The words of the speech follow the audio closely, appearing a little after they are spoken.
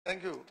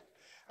Thank you.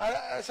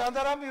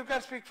 Shantaram, you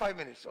can speak 5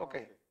 minutes.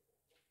 Okay.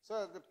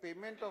 Sir, the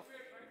payment of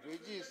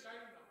wages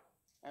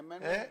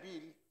amendment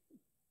bill.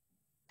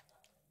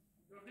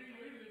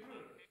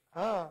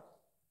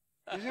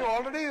 You see,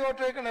 already you have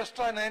taken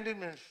extra 19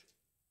 minutes.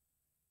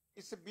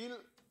 It's a bill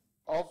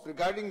of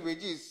regarding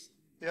wages,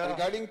 Yeah.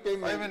 regarding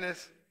payment, 5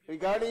 minutes.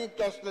 regarding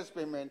cashless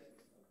payment,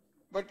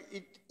 but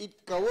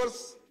it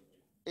covers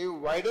a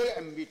wider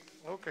ambit,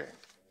 Okay.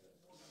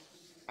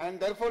 and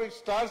therefore it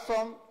starts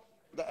from,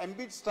 the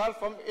ambit starts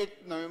from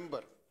 8th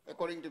November,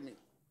 according to me.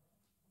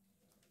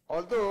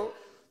 Although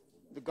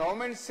the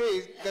government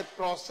says the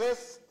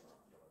process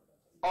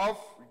of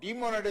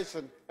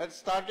demonetization had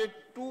started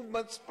 2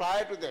 months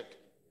prior to that,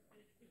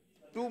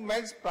 2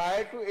 months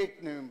prior to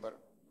 8th November.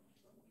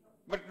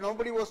 But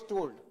nobody was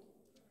told.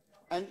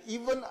 And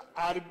even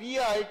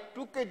RBI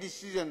took a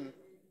decision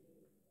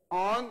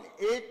on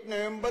 8th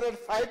November at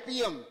 5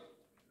 p.m.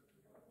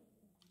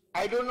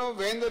 I don't know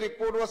when the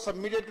report was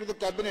submitted to the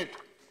cabinet.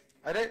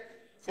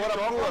 For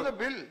approval of the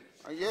bill.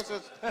 Yes,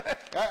 yes.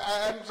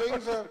 I am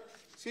saying, sir,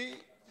 see,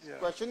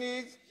 question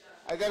is,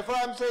 therefore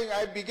I am saying,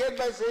 I began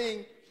by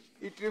saying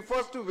it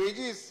refers to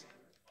wages,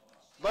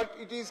 but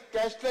it is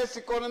cashless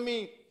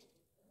economy,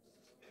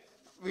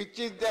 which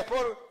is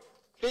therefore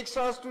takes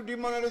us to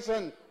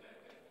demonetization.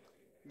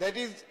 That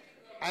is,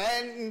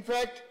 and in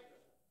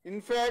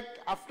fact,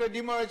 after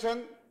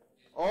demonetization,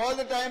 all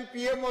the time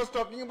PM was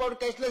talking about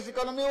cashless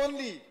economy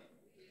only.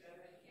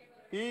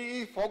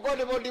 He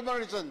forgot about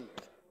demonetization,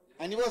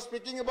 and he was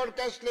speaking about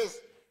cashless.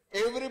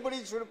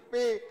 Everybody should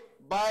pay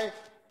by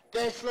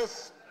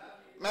cashless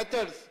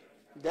methods.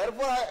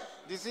 Therefore,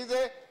 this is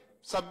a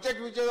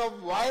subject which is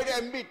of wide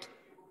ambit.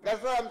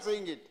 That's why I am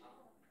saying it.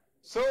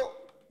 So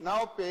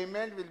now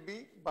payment will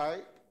be by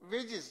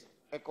wages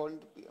according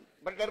to PM.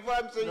 But therefore I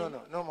am saying,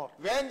 no more.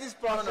 When this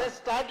process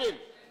started,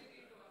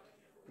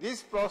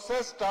 this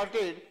process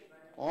started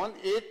on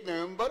 8th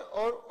November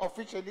or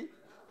officially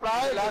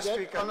prior to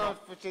that,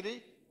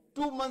 unofficially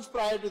 2 months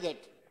prior to that.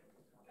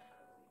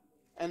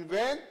 And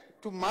when,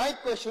 to my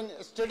question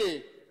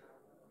yesterday,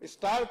 a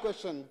star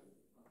question,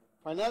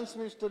 Finance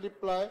Minister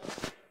replied,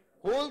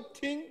 whole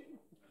thing,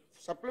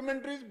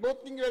 supplementaries,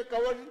 both things were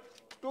covered in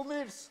 2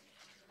 minutes.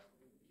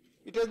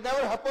 It has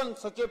never happened,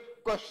 such a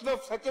question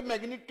of such a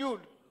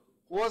magnitude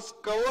was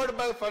covered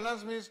by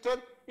Finance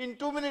Minister in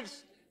 2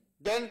 minutes.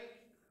 Then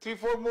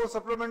 3-4 more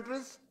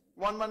supplementaries,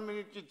 1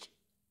 minute each.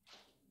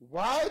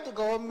 Why the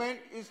government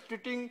is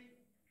treating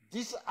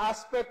this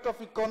aspect of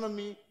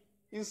economy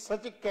in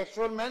such a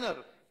casual manner?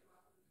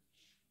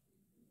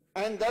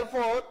 And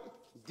therefore,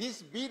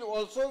 this bill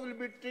also will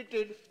be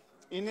treated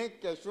in a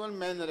casual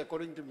manner,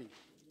 according to me,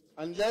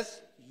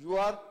 unless you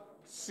are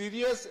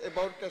serious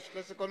about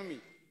cashless economy.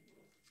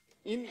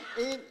 In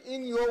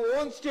your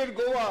own state,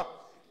 Goa,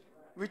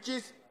 which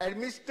is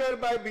administered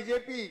by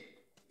BJP,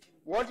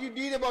 what you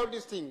did about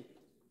this thing?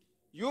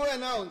 You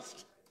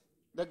announced,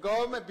 the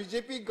government,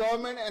 BJP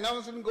government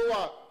announced in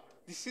Goa,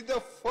 this is the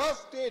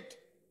first state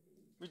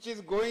which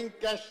is going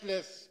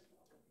cashless.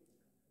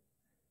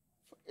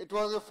 It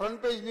was a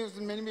front page news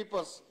in many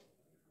papers.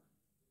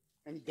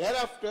 And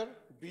thereafter,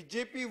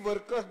 BJP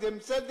workers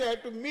themselves, they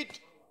had to meet,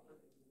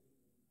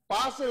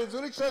 pass a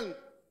resolution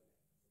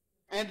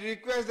and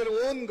request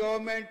their own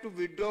government to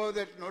withdraw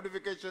that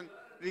notification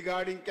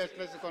regarding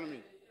cashless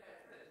economy.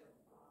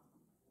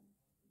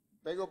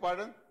 Beg your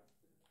pardon?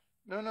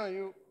 No,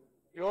 you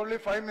only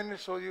 5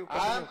 minutes, so you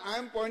I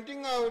am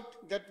pointing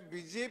out that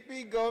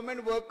BJP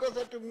government workers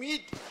had to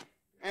meet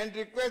and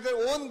request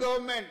their own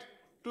government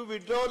to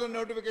withdraw the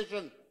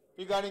notification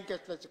regarding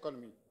cashless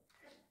economy.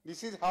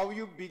 This is how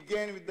you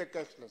began with the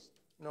cashless.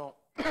 No.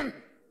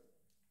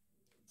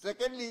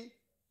 Secondly,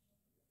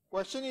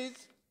 question is,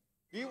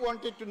 we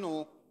wanted to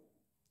know,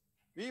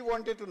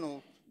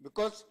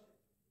 because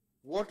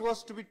what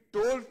was to be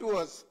told to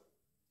us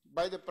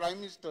by the Prime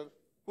Minister,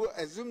 who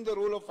assumed the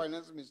role of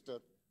Finance Minister,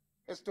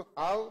 as to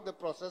how the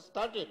process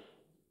started.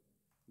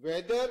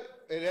 Whether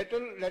a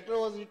letter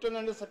was written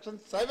under Section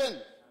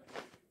 7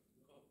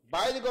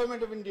 by the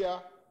Government of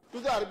India to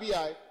the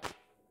RBI,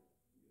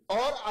 or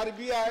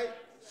RBI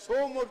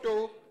so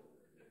moto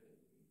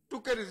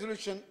took a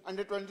resolution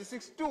under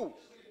 26(2),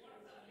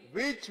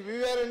 which we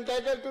were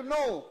entitled to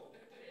know.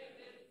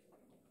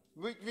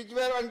 Which we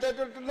are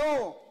entitled to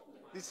know.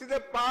 This is a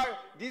part,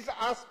 this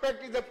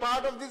aspect is a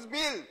part of this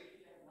bill.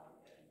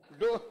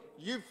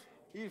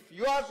 If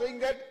you are saying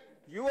that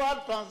you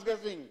are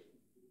transgressing,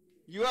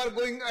 you are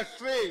going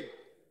astray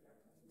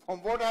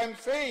from what I am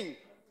saying,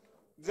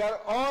 they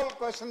are all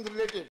questions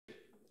related.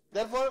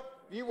 Therefore,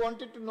 we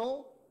wanted to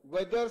know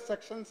whether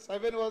Section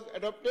 7 was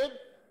adopted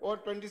or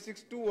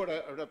 26(2) was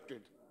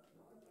adopted.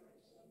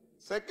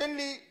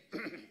 Secondly,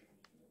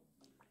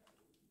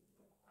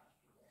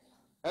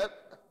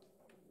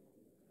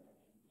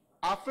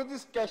 after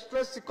this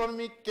cashless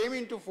economy came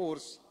into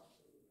force,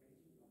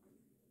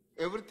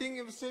 everything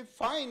you say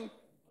fine,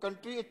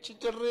 country अच्छी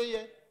चल रही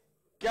है,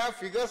 क्या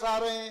figures आ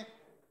रहे हैं?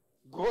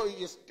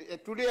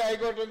 Today I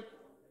got an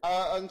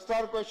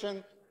answer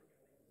question,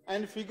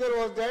 and figure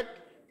was that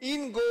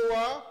in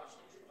Goa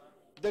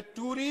the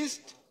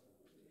tourist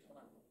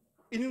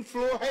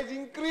inflow has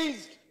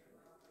increased.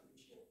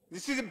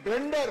 This is a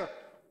blunder.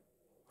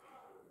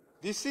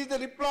 This is the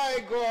reply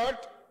I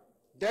got,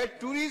 that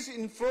tourist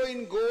inflow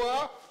in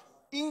Goa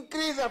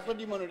increased after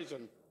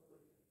demonetization.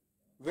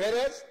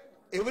 Whereas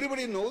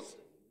everybody knows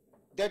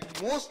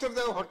that most of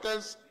the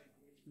hotels,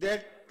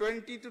 that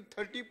 20 to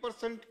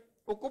 30%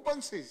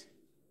 occupancies.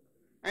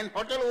 And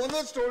hotel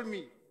owners told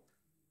me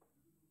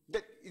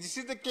that this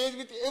is the case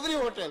with every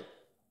hotel.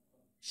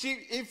 See,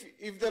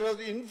 if there was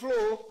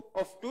inflow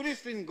of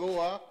tourists in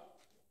Goa,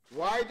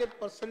 why the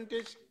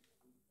percentage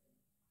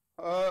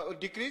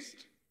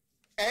decreased?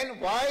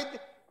 And why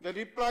the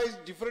reply is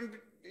different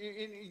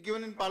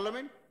given in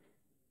Parliament?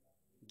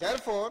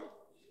 Therefore,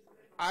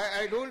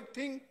 I don't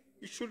think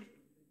you should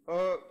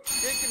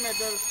take the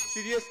matter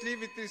seriously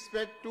with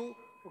respect to,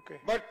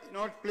 but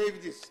not play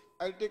with this.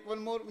 I'll take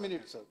 1 more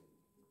minute, sir.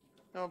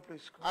 No,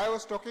 please. I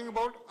was talking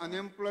about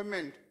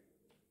unemployment.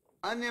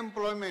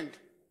 Unemployment.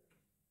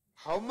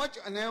 How much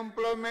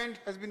unemployment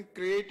has been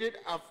created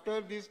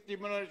after this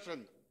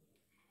demonetization?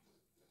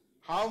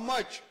 How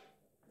much?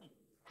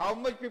 How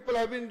much people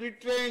have been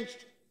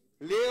retrenched,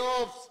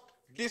 layoffs,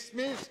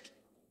 dismissed?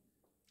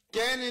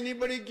 Can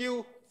anybody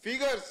give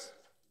figures?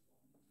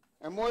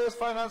 MOS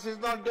finance is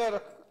not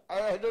there.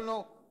 I don't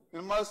know.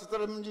 Nirmala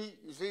Sitharaman ji,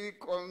 you see,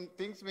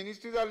 things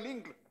ministries are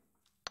linked.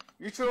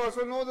 You should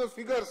also know the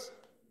figures.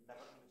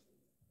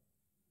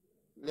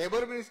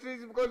 Labor ministry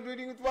is because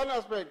dealing with one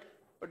aspect,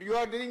 but you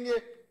are dealing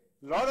a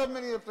lot of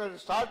many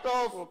aspects. Start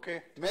off,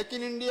 Make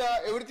in India,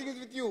 everything is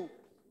with you.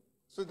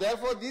 So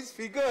therefore, these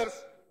figures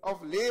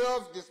of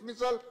layoffs,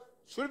 dismissal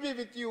should be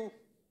with you,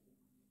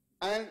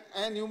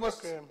 and you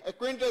must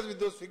acquaint us with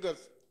those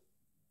figures.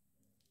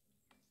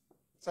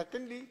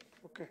 Secondly,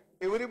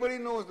 everybody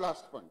knows,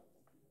 last point,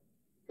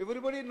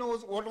 everybody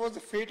knows what was the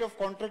fate of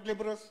contract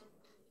laborers.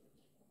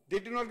 They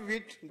did not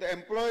wait, the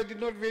employer did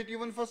not wait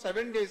even for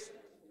 7 days.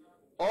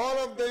 All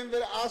of them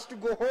were asked to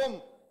go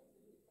home.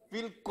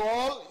 We'll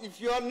call if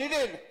you are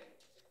needed.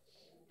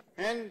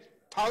 And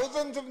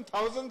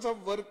thousands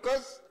of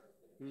workers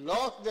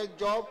lost their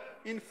job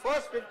in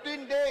first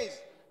 15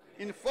 days.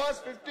 In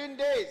first 15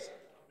 days.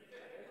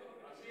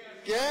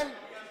 Can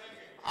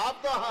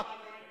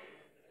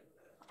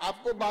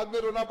आपको बाद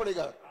में रोना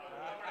पड़ेगा.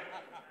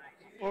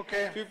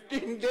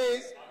 15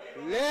 days,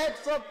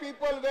 lakhs of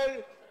people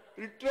were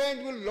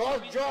retrenched, will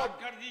lost job.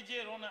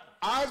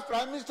 आज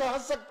prime minister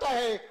हंस सकता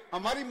है,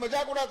 हमारी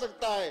मजाक उड़ा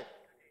सकता है,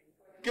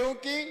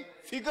 क्योंकि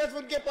फिगर्स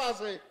उनके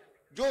पास है.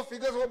 जो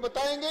फिगर्स वो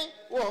बताएंगे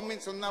वो हमें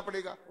सुनना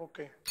पड़ेगा.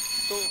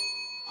 तो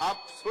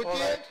आप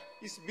सोचिए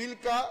इस बिल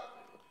का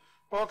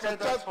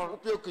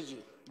उपयोग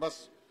कीजिए.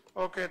 बस.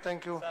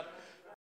 Thank you.